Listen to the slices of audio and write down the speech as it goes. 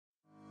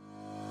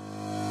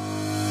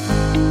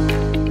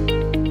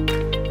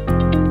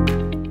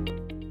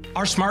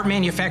Our smart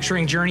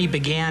manufacturing journey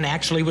began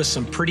actually with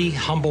some pretty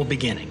humble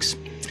beginnings.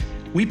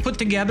 We put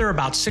together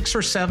about 6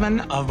 or 7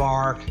 of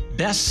our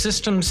best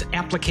systems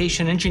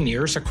application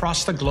engineers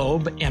across the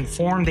globe and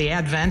formed the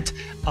advent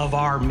of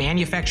our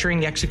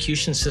Manufacturing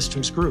Execution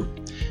Systems group.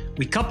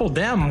 We coupled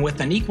them with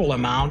an equal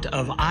amount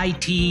of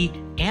IT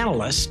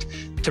analysts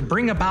to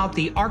bring about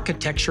the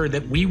architecture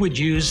that we would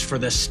use for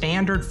the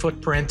standard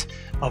footprint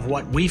of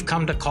what we've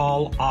come to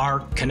call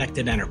our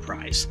connected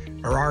enterprise,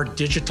 or our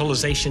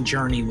digitalization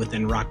journey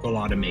within Rockwell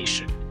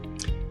Automation.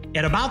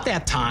 At about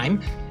that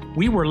time,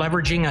 we were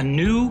leveraging a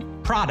new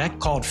product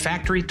called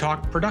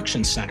FactoryTalk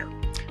Production Center.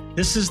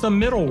 This is the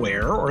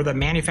middleware, or the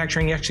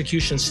manufacturing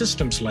execution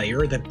systems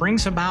layer, that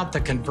brings about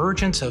the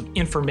convergence of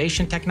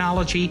information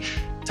technology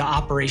to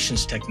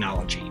operations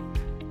technology.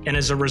 And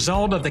as a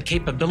result of the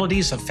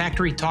capabilities of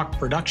FactoryTalk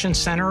Production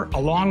Center,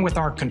 along with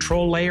our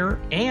control layer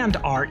and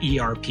our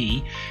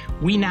ERP,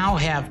 we now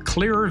have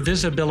clearer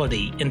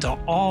visibility into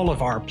all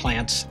of our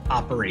plants'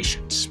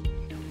 operations.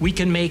 We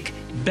can make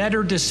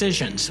better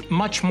decisions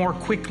much more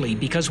quickly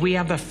because we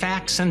have the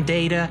facts and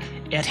data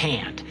at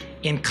hand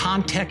in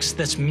context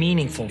that's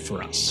meaningful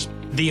for us.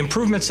 The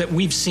improvements that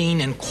we've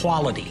seen in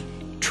quality,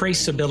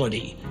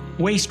 traceability,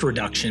 waste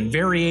reduction,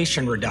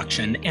 variation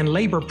reduction, and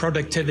labor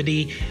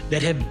productivity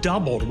that have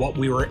doubled what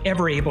we were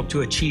ever able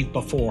to achieve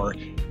before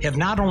have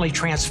not only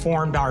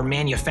transformed our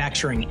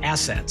manufacturing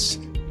assets,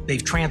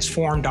 they've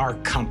transformed our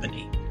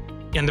company.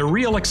 And the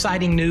real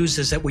exciting news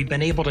is that we've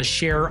been able to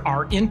share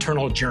our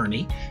internal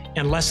journey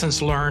and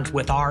lessons learned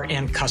with our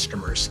end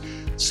customers,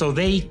 so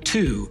they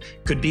too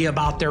could be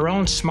about their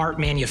own smart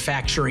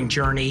manufacturing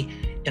journey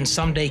and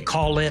someday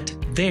call it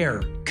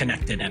their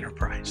connected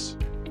enterprise.